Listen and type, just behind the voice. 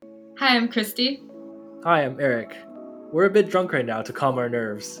Hi, I'm Christy. Hi, I'm Eric. We're a bit drunk right now to calm our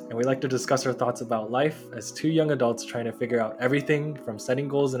nerves, and we like to discuss our thoughts about life as two young adults trying to figure out everything from setting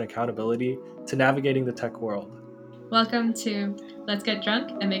goals and accountability to navigating the tech world. Welcome to Let's Get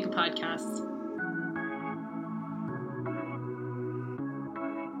Drunk and Make a Podcast.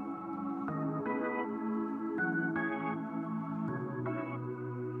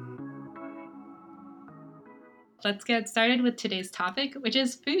 Let's get started with today's topic, which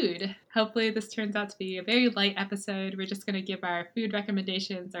is food. Hopefully, this turns out to be a very light episode. We're just going to give our food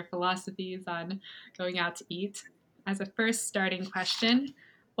recommendations, our philosophies on going out to eat. As a first starting question,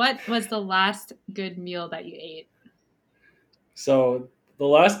 what was the last good meal that you ate? So, the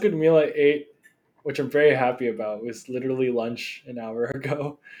last good meal I ate, which I'm very happy about, was literally lunch an hour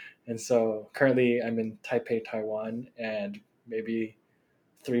ago. And so, currently, I'm in Taipei, Taiwan, and maybe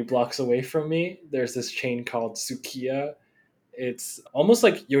 3 blocks away from me, there's this chain called Sukiya. It's almost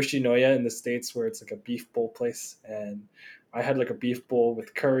like Yoshinoya in the States, where it's like a beef bowl place. And I had like a beef bowl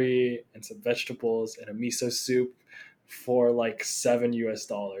with curry and some vegetables and a miso soup for like $7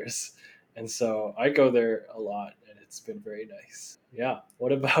 US. And so I go there a lot and it's been very nice. Yeah.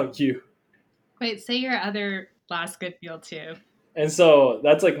 What about you? Wait, say your other last good meal too. And so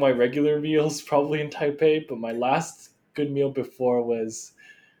that's like my regular meals probably in Taipei, but my last good meal before was,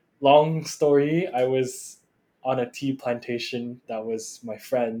 long story, I was on a tea plantation that was my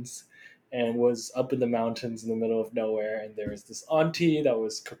friend's and was up in the mountains in the middle of nowhere. And there was this auntie that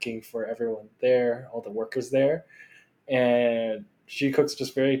was cooking for everyone there, all the workers there. And she cooks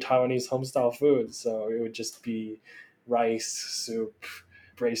just very Taiwanese homestyle food. So it would just be rice, soup,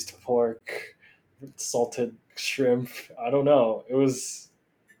 braised pork, salted shrimp. I don't know. It was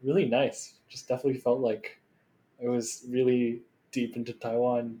really nice. Just definitely felt like I was really deep into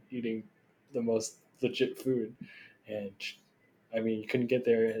Taiwan eating the most legit food. And I mean, you couldn't get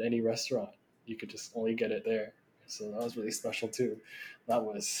there at any restaurant. You could just only get it there. So that was really special too. That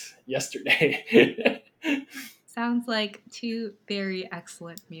was yesterday. Sounds like two very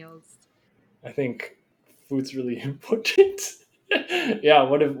excellent meals. I think food's really important. Yeah,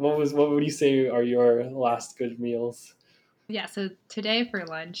 what would you say are your last good meals? Yeah, so today for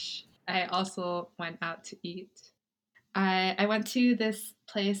lunch, I also went out to eat. I went to this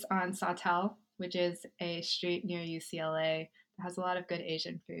place on Sawtell, which is a street near UCLA that has a lot of good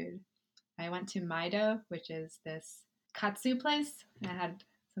Asian food. I went to Maido, which is this katsu place, and I had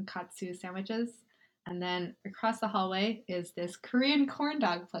some katsu sandwiches. And then across the hallway is this Korean corn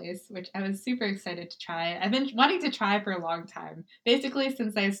dog place, which I was super excited to try. I've been wanting to try for a long time, basically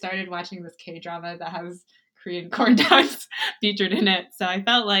since I started watching this K drama that has Korean corn dogs featured in it. So I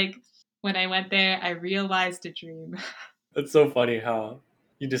felt like when I went there, I realized a dream. It's so funny how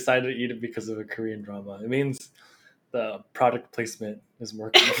you decided to eat it because of a Korean drama. It means the product placement is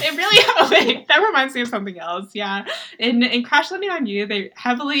working. It really, oh wait, that reminds me of something else. Yeah, in Crash Landing on You, they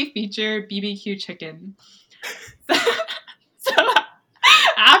heavily feature BBQ chicken. So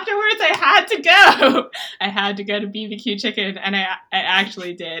afterwards, I had to go. I had to go to BBQ chicken, and I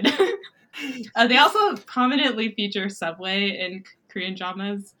actually did. They also prominently feature Subway in Korean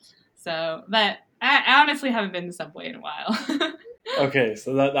dramas. So, but I honestly haven't been to Subway in a while. Okay,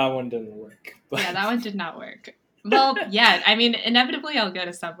 so that one didn't work. But Yeah, that one did not work. Well, yeah, I mean, inevitably I'll go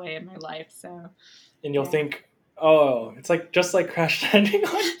to Subway in my life, so and you'll yeah. think, oh, it's like just like Crash Landing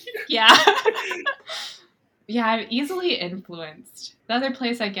on You. Yeah. Yeah, I'm easily influenced. The other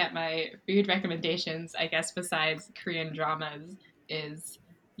place I get my food recommendations, I guess, besides Korean dramas, is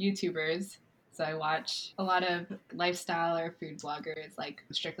YouTubers. So I watch a lot of lifestyle or food bloggers like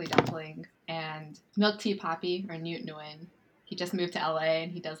Strictly Dumpling and Milk Tea Poppy or Newt Nguyen. He just moved to LA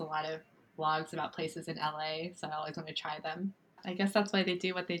and he does a lot of vlogs about places in LA, so I always want to try them. I guess that's why they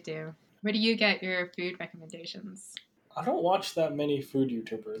do what they do. Where do you get your food recommendations? I don't watch that many food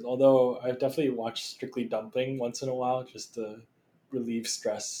YouTubers, although I've definitely watched Strictly Dumpling once in a while just to relieve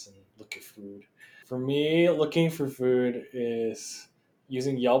stress and look at food. For me, looking for food is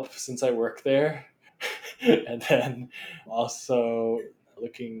using Yelp since I work there, and then also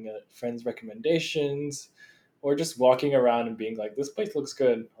looking at friends' recommendations, or just walking around and being like, this place looks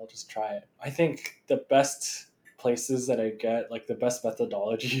good, I'll just try it. I think the best places that I get, like the best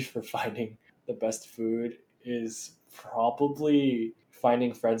methodology for finding the best food, is probably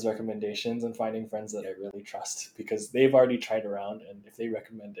finding friends' recommendations and finding friends that I really trust because they've already tried around, and if they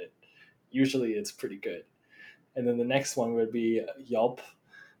recommend it, usually it's pretty good. And then the next one would be Yelp.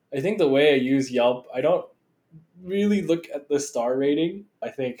 I think the way I use Yelp, I don't really look at the star rating. I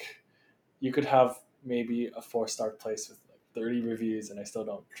think you could have maybe a 4-star place with like 30 reviews and I still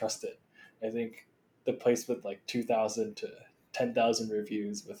don't trust it. I think the place with like 2,000 to 10,000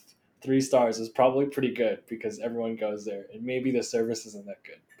 reviews with 3 stars is probably pretty good because everyone goes there, and maybe the service isn't that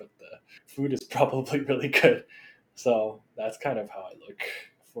good, but the food is probably really good. So that's kind of how I look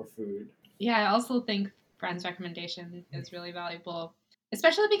for food. Yeah, I also think friends' recommendation is really valuable,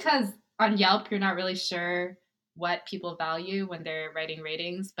 especially because on Yelp, you're not really sure what people value when they're writing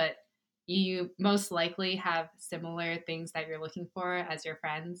ratings, but you most likely have similar things that you're looking for as your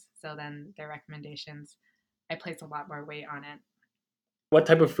friends. So then their recommendations, I place a lot more weight on it. What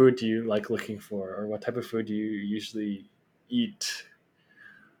type of food do you like looking for, or what type of food do you usually eat?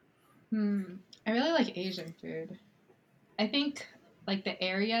 I really like Asian food. I think like the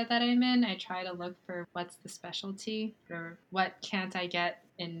area that I'm in, I try to look for what's the specialty or what can't I get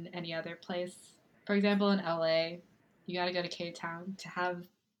in any other place. For example, in LA, you got to go to K Town to have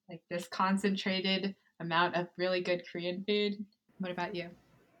like this concentrated amount of really good Korean food. What about you?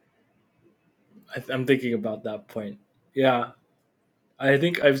 I'm thinking about that point. Yeah, I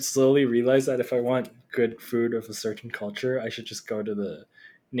think I've slowly realized that if I want good food of a certain culture, I should just go to the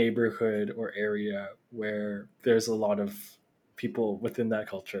neighborhood or area where there's a lot of people within that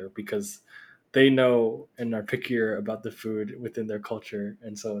culture because they know and are pickier about the food within their culture.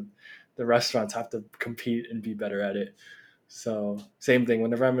 And so the restaurants have to compete and be better at it. So, same thing.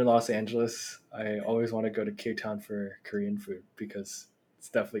 Whenever I'm in Los Angeles, I always want to go to K Town for Korean food because it's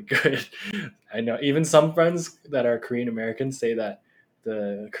definitely good. I know even some friends that are Korean Americans say that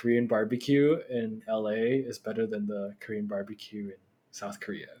the Korean barbecue in LA is better than the Korean barbecue in South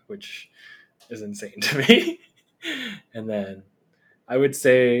Korea, which is insane to me. And then I would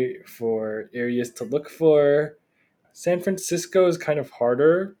say for areas to look for, San Francisco is kind of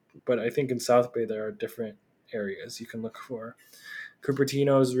harder, but I think in South Bay there are different areas you can look for.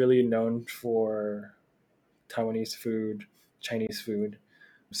 Cupertino is really known for Taiwanese food, Chinese food.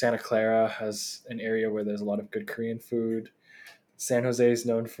 Santa Clara has an area where there's a lot of good Korean food. San Jose is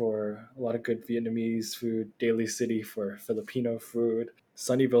known for a lot of good Vietnamese food. Daly City for Filipino food.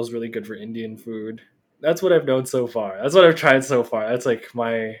 Sunnyvale is really good for Indian food. That's what I've known so far. That's what I've tried so far. That's like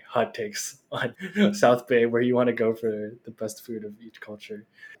my hot takes on South Bay, where you want to go for the best food of each culture.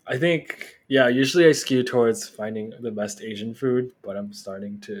 I think, yeah, usually I skew towards finding the best Asian food, but I'm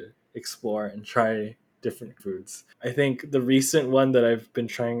starting to explore and try different foods. I think the recent one that I've been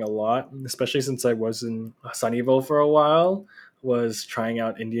trying a lot, especially since I was in Sunnyvale for a while, was trying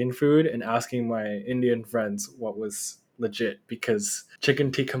out Indian food and asking my Indian friends what was legit because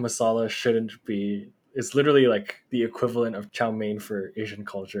chicken tikka masala shouldn't be, it's literally like the equivalent of chow mein for Asian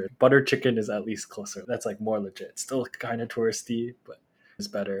culture. Butter chicken is at least closer. That's like more legit. Still kind of touristy, but it's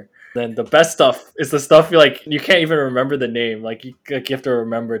better. Then the best stuff is the stuff you can't even remember the name. You have to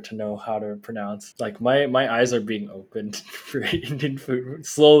remember to know how to pronounce. Like my eyes are being opened for Indian food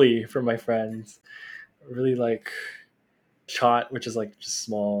slowly for my friends. I really like chaat, which is like just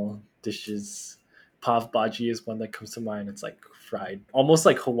small dishes. Pav bhaji is one that comes to mind. It's like fried, almost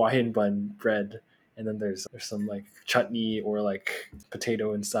like Hawaiian bun bread, and then there's some like chutney or like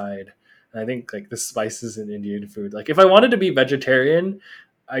potato inside. And I think like the spices in Indian food. Like if I wanted to be vegetarian,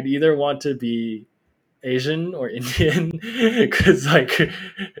 I'd either want to be Asian or Indian because like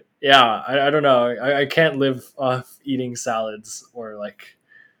yeah, I don't know. I can't live off eating salads or like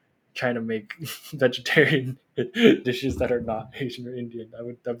trying to make vegetarian dishes that are not Asian or Indian.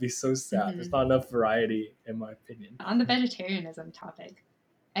 That'd be so sad. There's Hmm. not enough variety, in my opinion. On the vegetarianism topic,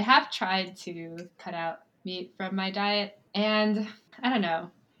 I have tried to cut out meat from my diet, and I don't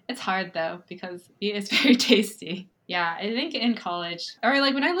know. It's hard though because meat is very tasty. Yeah, I think in college, or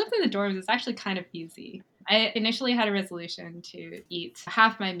like when I lived in the dorms, it's actually kind of easy. I initially had a resolution to eat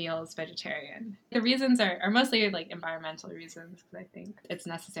half my meals vegetarian. The reasons are mostly like environmental reasons because I think it's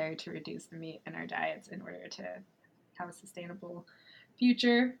necessary to reduce the meat in our diets in order to have a sustainable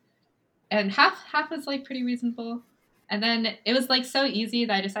future. And half was like pretty reasonable. And then it was like so easy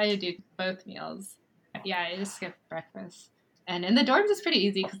that I decided to do both meals. Yeah, I just skipped breakfast. And in the dorms, it's pretty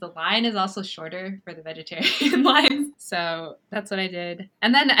easy because the line is also shorter for the vegetarian lines. So that's what I did.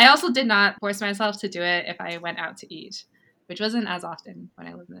 And then I also did not force myself to do it if I went out to eat, which wasn't as often when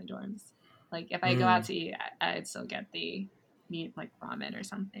I lived in the dorms. Like if I go out Mm, to eat, I'd still get the meat like ramen or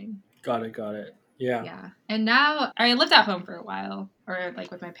something. got it, got it. Yeah. Yeah. And now I lived at home for a while, or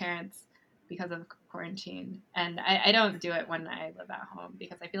like with my parents because of quarantine. And I don't do it when I live at home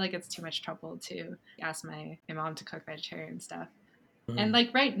because I feel like it's too much trouble to ask my mom to cook vegetarian stuff. And Mm,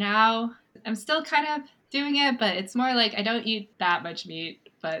 like right now, I'm still kind of doing it, but it's more like I don't eat that much meat,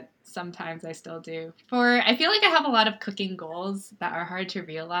 but sometimes I still do. I feel like I have a lot of cooking goals that are hard to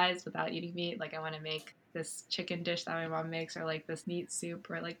realize without eating meat. Like I want to make this chicken dish that my mom makes, or like this meat soup,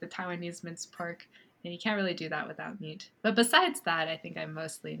 or like the Taiwanese minced pork. And you can't really do that without meat. But besides that, I think I've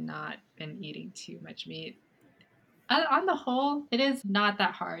mostly not been eating too much meat. On the whole, it is not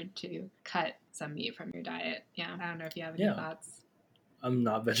that hard to cut some meat from your diet. Yeah, I don't know if you have any Yeah, thoughts. I'm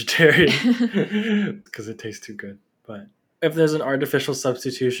not vegetarian because it tastes too good. But if there's an artificial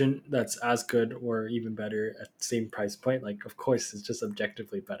substitution that's as good or even better at the same price point, like of course it's just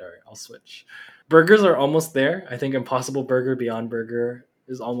objectively better, I'll switch. Burgers are almost there. I think Impossible Burger, Beyond Burger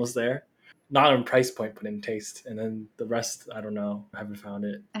is almost there. Not in price point, but in taste. And then the rest, I don't know. I haven't found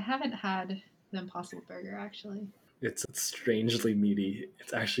it. I haven't had the Impossible Burger actually. It's strangely meaty.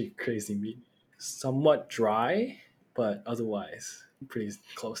 It's actually crazy meaty. Somewhat dry, but otherwise pretty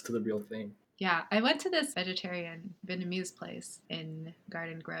close to the real thing. Yeah, I went to this vegetarian Vietnamese place in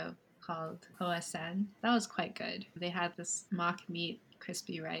Garden Grove called OSN. That was quite good. They had this mock meat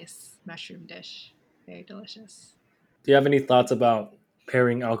crispy rice mushroom dish. Very delicious. Do you have any thoughts about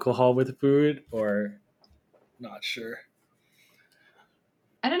pairing alcohol with food or not sure?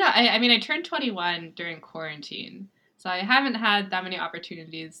 I don't know. I mean, I turned 21 during quarantine, so I haven't had that many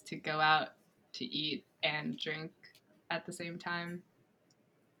opportunities to go out to eat and drink at the same time.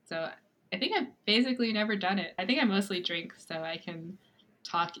 So I think I've basically never done it. I think I mostly drink so I can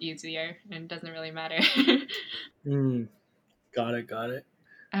talk easier and it doesn't really matter. Mm, got it, got it.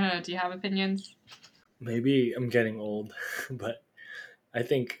 I don't know. Do you have opinions? Maybe I'm getting old, but I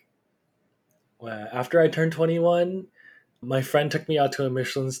think after I turned 21, my friend took me out to a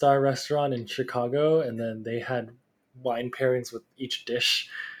Michelin star restaurant in Chicago, and then they had wine pairings with each dish.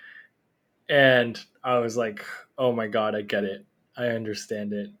 And I was like, oh my God, I get it. I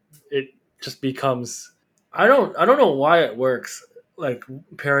understand it. It just becomes, I don't know why it works. Like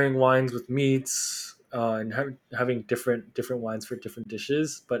pairing wines with meats, and having different wines for different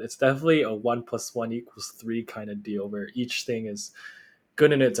dishes, but it's definitely a 1 + 1 = 3 kind of deal where each thing is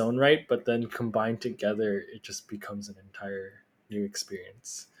good in its own right, but then combined together, it just becomes an entire new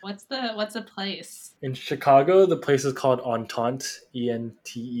experience. What's the place? In Chicago, the place is called Entente,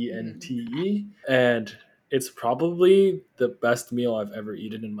 Entente, and it's probably the best meal I've ever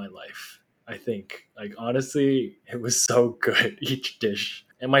eaten in my life. I think, like honestly, it was so good each dish,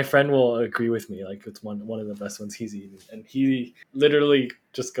 and my friend will agree with me. Like it's one of the best ones he's eaten, and he literally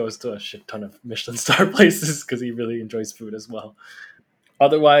just goes to a shit ton of Michelin star places because he really enjoys food as well.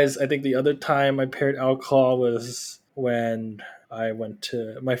 Otherwise, I think the other time I paired alcohol was when I went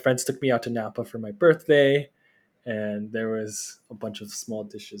to my friends took me out to Napa for my birthday, and there was a bunch of small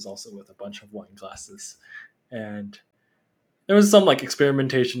dishes also with a bunch of wine glasses, and there was some like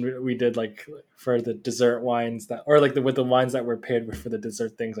experimentation we did like for the dessert wines that or like with the wines that were paired with for the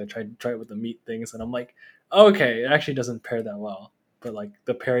dessert things. I tried to try it with the meat things, and I'm like, oh, okay, it actually doesn't pair that well, but like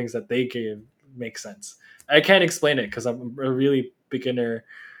the pairings that they gave make sense. I can't explain it because I'm a really beginner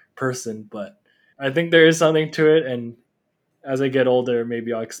person, but I think there is something to it, and as I get older,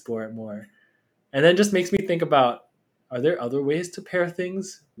 maybe I'll explore it more. And then just makes me think about, are there other ways to pair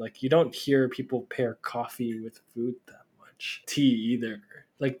things? Like you don't hear people pair coffee with food that much. Tea either.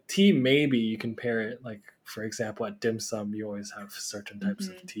 Like tea, maybe you can pair it. Like for example, at dim sum, you always have certain types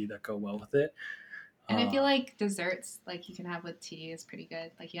of Hmm. tea that go well with it. And I feel Uh, like desserts, like you can have with tea, is pretty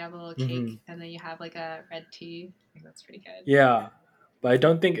good. Like you have a little mhm. cake, and then you have like a red tea. I think that's pretty good. Yeah, but I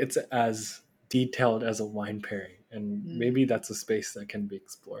don't think it's as detailed as a wine pairing, and maybe Mm. that's a space that can be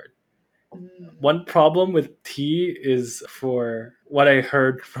explored. Mm. One problem with tea is for what I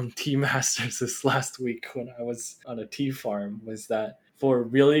heard from tea masters this last week when I was on a tea farm was that for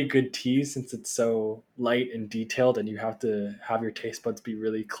really good tea, since it's so light and detailed and you have to have your taste buds be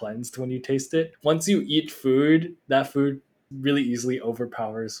really cleansed when you taste it, once you eat food, that food really easily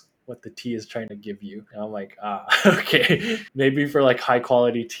overpowers what the tea is trying to give you. And I'm like, ah, okay. Maybe for like high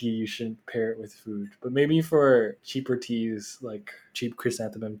quality tea, you shouldn't pair it with food. But maybe for cheaper teas, like cheap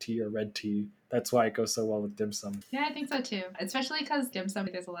chrysanthemum tea or red tea, that's why it goes so well with dim sum. Yeah, I think so too. Especially because dim sum,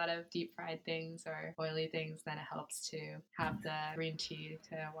 there's a lot of deep fried things or oily things, then it helps to have the green tea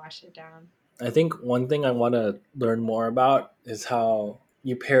to wash it down. I think one thing I want to learn more about is how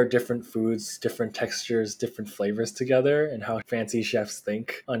you pair different foods, different textures, different flavors together, and how fancy chefs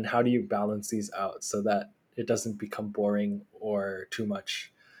think on how do you balance these out so that it doesn't become boring or too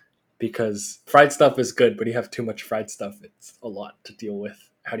much. Because fried stuff is good, but you have too much fried stuff, it's a lot to deal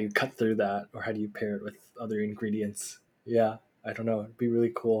with. How do you cut through that, or how do you pair it with other ingredients? Yeah, I don't know. It'd be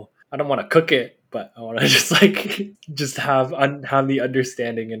really cool. I don't want to cook it, but I want to just like just have the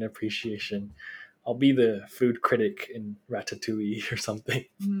understanding and appreciation. I'll be the food critic in Ratatouille or something.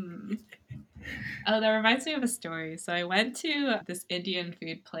 Hmm. Oh, that reminds me of a story. So I went to this Indian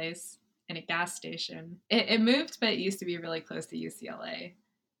food place in a gas station. It moved, but it used to be really close to UCLA.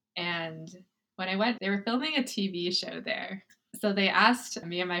 And When I went, they were filming a TV show there. So they asked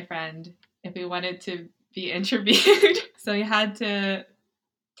me and my friend if we wanted to be interviewed. So we had to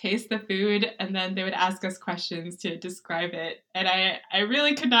taste the food, and then they would ask us questions to describe it. And I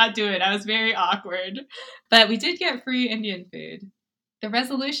really could not do it. I was very awkward. But we did get free Indian food. The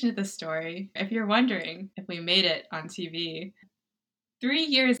resolution of the story, if you're wondering if we made it on TV, 3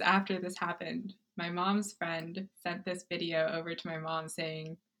 years after this happened, my mom's friend sent this video over to my mom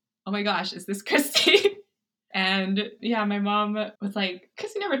saying, "Oh my gosh, is this Christy?" And yeah, my mom was like,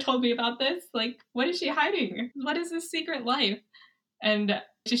 "Christy never told me about this. Like, what is she hiding? What is this secret life?" And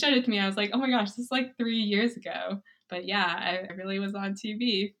she showed it to me. I was like, "Oh my gosh, this is like 3 years ago." But yeah, I really was on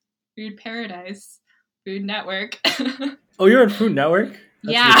TV. Food Paradise, Food Network. Oh, you're on Food Network?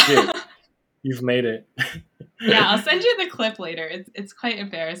 That's Yeah. legit. You've made it. Yeah, I'll send you the clip later. It's quite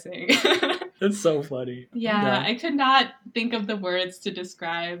embarrassing. That's so funny. Yeah, I could not think of the words to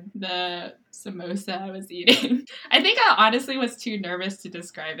describe the samosa I was eating. I think I honestly was too nervous to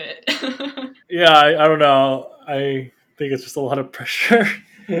describe it. Yeah, I don't know. I think it's just a lot of pressure.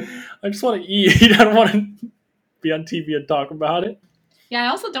 I just want to eat. I don't want to be on TV and talk about it. Yeah, I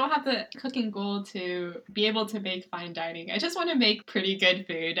also don't have the cooking goal to be able to make fine dining. I just want to make pretty good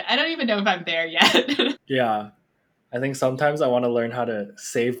food. I don't even know if I'm there yet. Yeah, I think sometimes I want to learn how to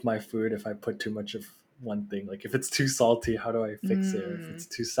save my food if I put too much of one thing. Like if it's too salty, how do I fix it? Or if it's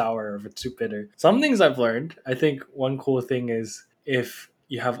too sour, or if it's too bitter. Some things I've learned. I think one cool thing is if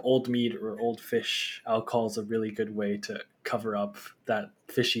you have old meat or old fish, alcohol is a really good way to cover up that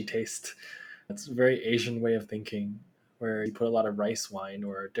fishy taste. It's a very Asian way of thinking where you put a lot of rice wine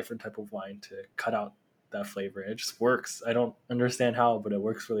or a different type of wine to cut out that flavor. It just works. I don't understand how, but it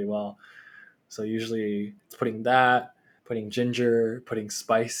works really well. So usually it's putting that, putting ginger, putting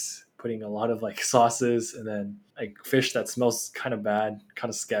spice, putting a lot of like sauces, and then like fish that smells kind of bad, kind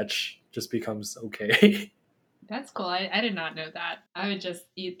of sketch, just becomes okay. That's cool. I did not know that. I would just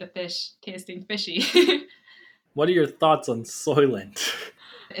eat the fish tasting fishy. What are your thoughts on Soylent?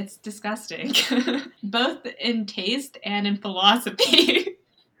 It's disgusting, both in taste and in philosophy.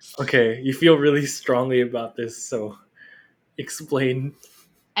 Okay, you feel really strongly about this, so explain.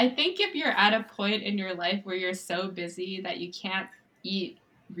 I think if you're at a point in your life where you're so busy that you can't eat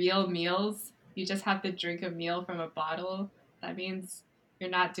real meals, you just have to drink a meal from a bottle, that means you're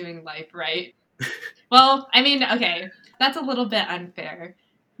not doing life right. Well, I mean, okay, that's a little bit unfair.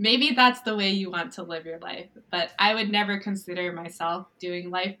 Maybe that's the way you want to live your life, but I would never consider myself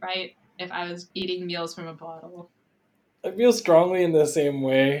doing life right if I was eating meals from a bottle. I feel strongly in the same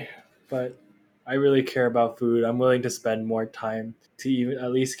way, but I really care about food. I'm willing to spend more time to even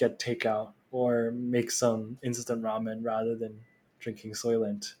at least get takeout or make some instant ramen rather than drinking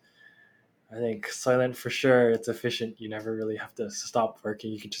Soylent. I think Soylent for sure, it's efficient. You never really have to stop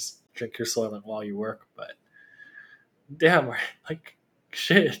working. You can just drink your Soylent while you work, but damn, like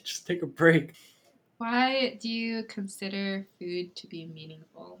shit, just take a break. Why do you consider food to be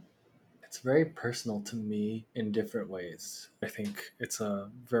meaningful? It's very personal to me in different ways. I think it's a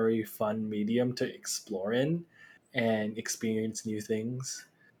very fun medium to explore in and experience new things.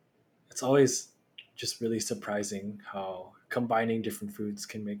 It's always just really surprising how combining different foods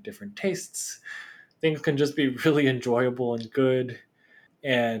can make different tastes. Things can just be really enjoyable and good,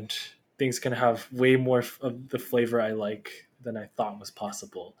 and things can have way more of the flavor I like than I thought was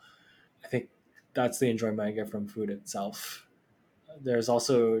possible. I think that's the enjoyment I get from food itself. There's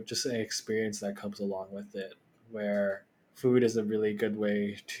also just an experience that comes along with it where food is a really good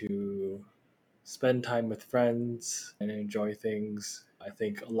way to spend time with friends and enjoy things. I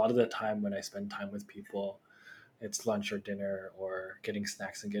think a lot of the time when I spend time with people, it's lunch or dinner or getting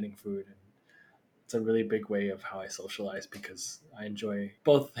snacks and getting food. And it's a really big way of how I socialize because I enjoy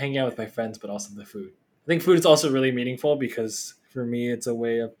both hanging out with my friends but also the food. I think food is also really meaningful because for me it's a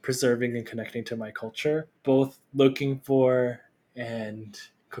way of preserving and connecting to my culture, both looking for and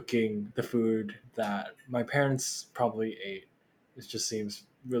cooking the food that my parents probably ate. It just seems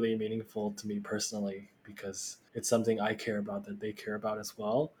really meaningful to me personally because it's something I care about that they care about as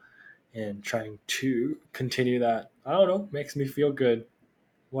well. And trying to continue that, I don't know, makes me feel good.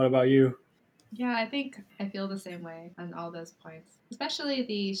 What about you? Yeah, I think I feel the same way on all those points, especially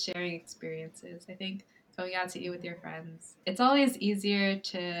the sharing experiences. I think going out to eat with your friends, it's always easier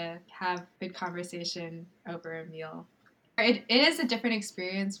to have good conversation over a meal. It is a different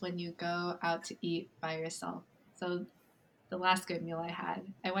experience when you go out to eat by yourself. So, the last good meal I had,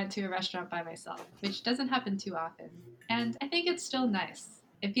 I went to a restaurant by myself, which doesn't happen too often. And I think it's still nice.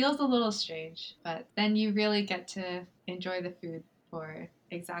 It feels a little strange, but then you really get to enjoy the food for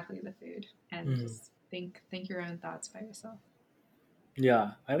exactly the food and Mm. just think your own thoughts by yourself.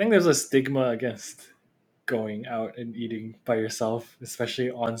 Yeah, I think there's a stigma against going out and eating by yourself, especially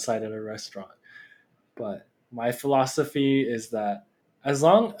on site at a restaurant. But my philosophy is that as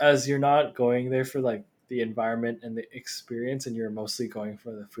long as you're not going there for like the environment and the experience and you're mostly going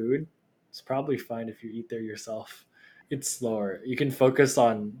for the food, it's probably fine if you eat there yourself. It's slower. You can focus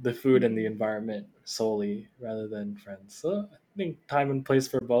on the food and the Mhm. environment solely rather than friends. So I think time and place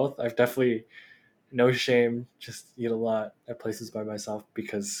for both. I've definitely no shame, just eat a lot at places by myself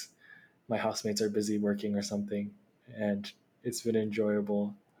because my housemates are busy working or something, and it's been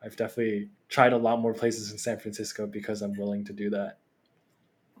enjoyable. I've definitely tried a lot more places in San Francisco because I'm willing to do that.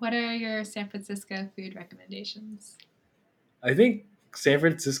 What are your San Francisco food recommendations? I think San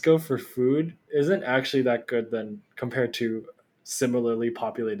Francisco for food isn't actually that good than compared to similarly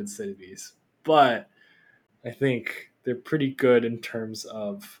populated cities, but I think they're pretty good in terms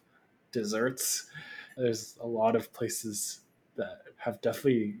of desserts. There's a lot of places that have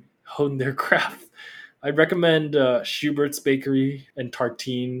definitely honed their craft. I'd recommend Schubert's Bakery and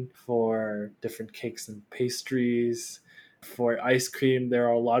Tartine for different cakes and pastries. For ice cream, there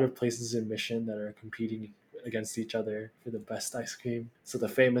are a lot of places in Mission that are competing against each other for the best ice cream. So the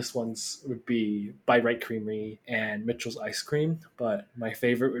famous ones would be By Right Creamery and Mitchell's Ice Cream, but my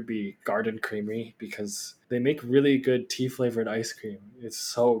favorite would be Garden Creamery because they make really good tea flavored ice cream. It's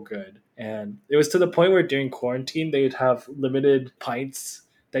so good. And it was to the point where during quarantine they'd have limited pints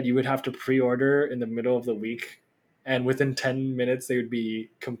that you would have to pre-order in the middle of the week, and within 10 minutes they would be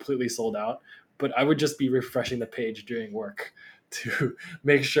completely sold out. But I would just be refreshing the page during work to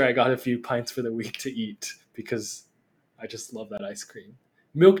make sure I got a few pints for the week to eat because I just love that ice cream.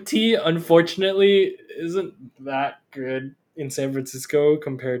 Milk tea, unfortunately, isn't that good in San Francisco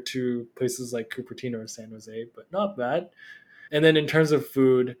compared to places like Cupertino or San Jose, but not bad. And then in terms of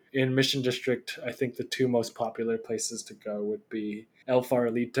food in Mission District, I think the two most popular places to go would be El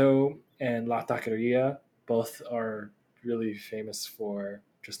Farolito and La Taqueria. Both are really famous for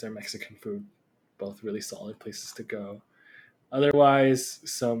just their Mexican food. Both really solid places to go. Otherwise,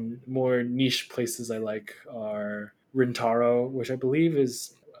 some more niche places I like are Rintaro, which I believe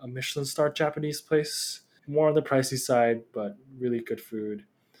is a Michelin star Japanese place. More on the pricey side, but really good food.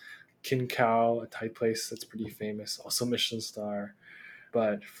 Kin Kao, a Thai place that's pretty famous, also Michelin star.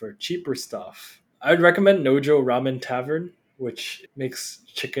 But for cheaper stuff, I would recommend Nojo Ramen Tavern, which makes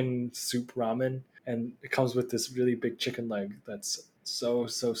chicken soup ramen, and it comes with this really big chicken leg that's so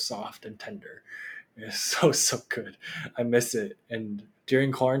soft and tender. It's so good. I miss it. And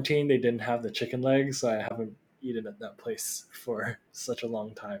during quarantine, they didn't have the chicken legs, so I haven't eaten at that place for such a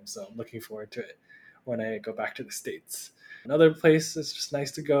long time. So I'm looking forward to it when I go back to the States. Another place that's just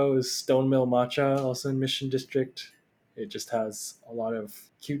nice to go is Stone Mill Matcha, also in Mission District. It just has a lot of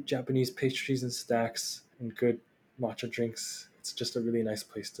cute Japanese pastries and snacks and good matcha drinks. It's just a really nice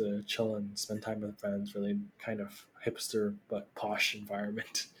place to chill and spend time with friends, really kind of hipster but posh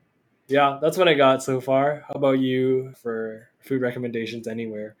environment. Yeah, that's what I got so far. How about you for food recommendations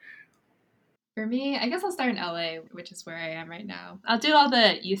anywhere? For me, I guess I'll start in LA, which is where I am right now. I'll do all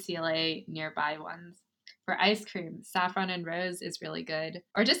the UCLA nearby ones. For ice cream, Saffron and Rose is really good.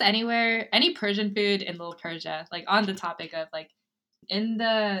 Or just anywhere, any Persian food in Little Persia, like on the topic of like in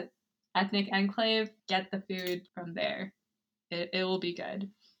the ethnic enclave, get the food from there. It will be good.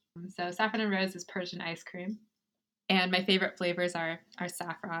 So Saffron and Rose is Persian ice cream. And my favorite flavors are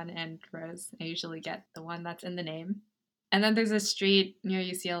saffron and rose. I usually get the one that's in the name. And then there's a street near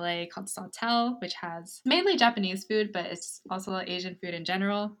UCLA called Sawtelle, which has mainly Japanese food, but it's also Asian food in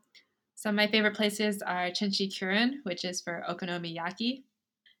general. Some of my favorite places are Chinchi Kurin, which is for okonomiyaki.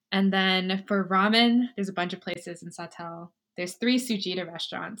 And then for ramen, there's a bunch of places in Sawtelle. There's three Sujita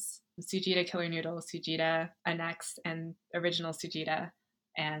restaurants: Sujita Killer Noodle, Sujita Annex, and Original Sujita.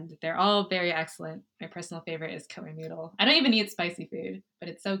 And they're all very excellent. My personal favorite is Killer Noodle. I don't even eat spicy food, but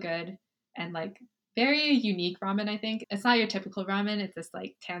it's so good. And like very unique ramen, I think. It's not your typical ramen, it's this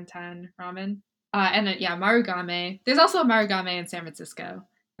like tantan ramen. Yeah, Marugame. There's also a Marugame in San Francisco.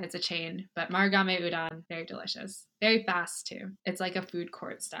 It's a chain, but Marugame udon, very delicious. Very fast too. It's like a food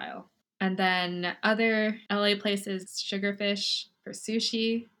court style. And then other LA places, Sugarfish for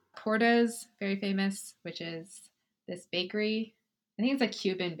sushi. Porto's, very famous, which is this bakery. I think it's a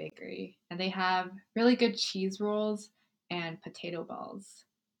Cuban bakery. And they have really good cheese rolls and potato balls.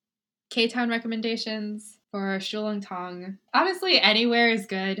 K-Town recommendations for Shulongtong. Honestly, anywhere is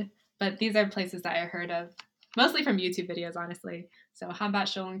good, but these are places that I heard of, mostly from YouTube videos, honestly. So Hambat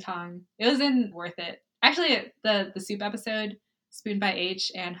Shulongtong, it was in Worth It. Actually, the soup episode, Spoon by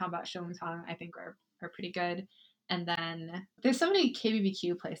H and Hambat Shulongtong, I think are pretty good. And then there's so many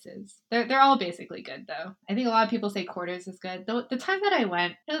KBBQ places. They're all basically good though. I think a lot of people say Quarters is good. The time that I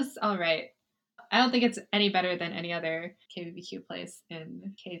went, it was all right. I don't think it's any better than any other KBBQ place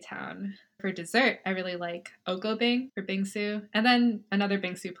in K-Town. For dessert, I really like Oko Bing for bingsu. And then another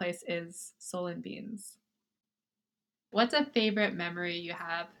bingsu place is Soul and Beans. What's a favorite memory you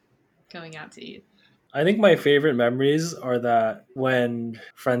have going out to eat? I think my favorite memories are that when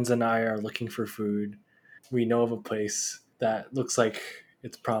friends and I are looking for food, we know of a place that looks like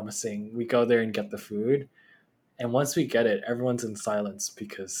it's promising. We go there and get the food. And once we get it, everyone's in silence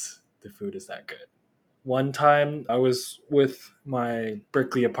because the food is that good. One time I was with my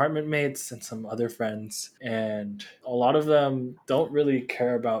Berkeley apartment mates and some other friends, and a lot of them don't really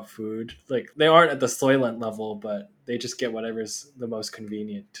care about food. Like, they aren't at the Soylent level, but they just get whatever's the most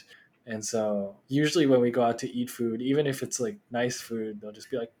convenient. And so usually when we go out to eat food, even if it's like nice food, they'll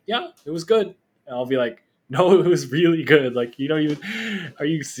just be like, yeah, it was good. And I'll be like, no, it was really good. Like, you don't even, are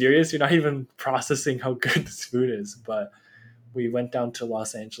you serious? You're not even processing how good this food is. But we went down to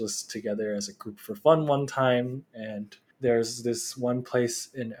Los Angeles together as a group for fun one time, and there's this one place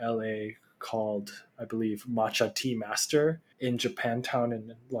in LA called, I believe, Matcha Tea Master in Japantown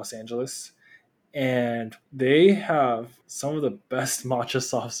in Los Angeles. And they have some of the best matcha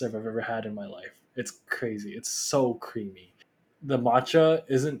soft serve I've ever had in my life. It's crazy. It's so creamy. The matcha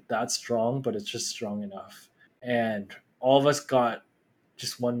isn't that strong, but it's just strong enough. And all of us got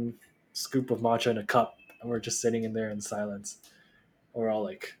just one scoop of matcha in a cup, and we're just sitting in there in silence. We're all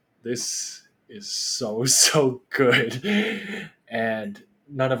like, this is so, so good. And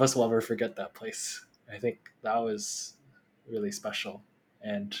none of us will ever forget that place. I think that was really special.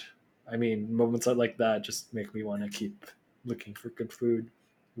 And I mean, moments like that just make me want to keep looking for good food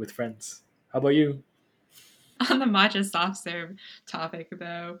with friends. How about you? On the matcha soft serve topic,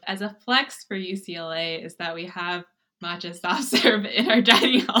 though, as a flex for UCLA is that we have matcha soft serve in our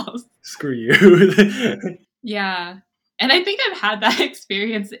dining halls. Screw you. Yeah. And I think I've had that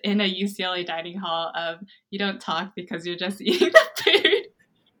experience in a UCLA dining hall of you don't talk because you're just eating the food.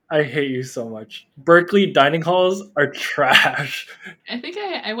 I hate you so much. Berkeley dining halls are trash. I think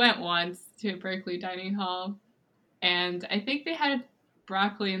I went once to a Berkeley dining hall, and I think they had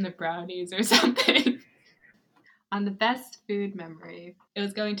broccoli in the brownies or something. On the best food memory, it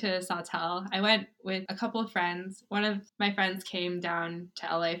was going to Sawtell. I went with a couple of friends. One of my friends came down to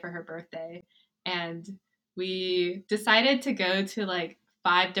LA for her birthday, and we decided to go to like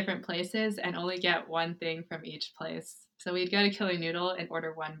 5 different places and only get one thing from each place. So we'd go to Killer Noodle and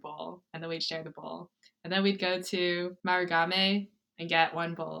order one bowl, and then we'd share the bowl. And then we'd go to Marugame and get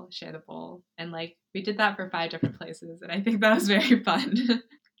one bowl, share the bowl. And like we did that for 5 different places, and I think that was very fun.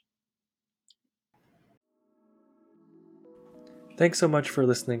 Thanks so much for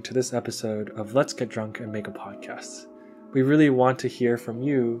listening to this episode of Let's Get Drunk and Make a Podcast. We really want to hear from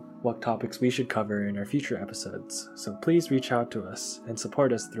you what topics we should cover in our future episodes, so please reach out to us and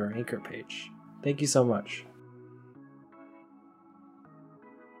support us through our Anchor page. Thank you so much.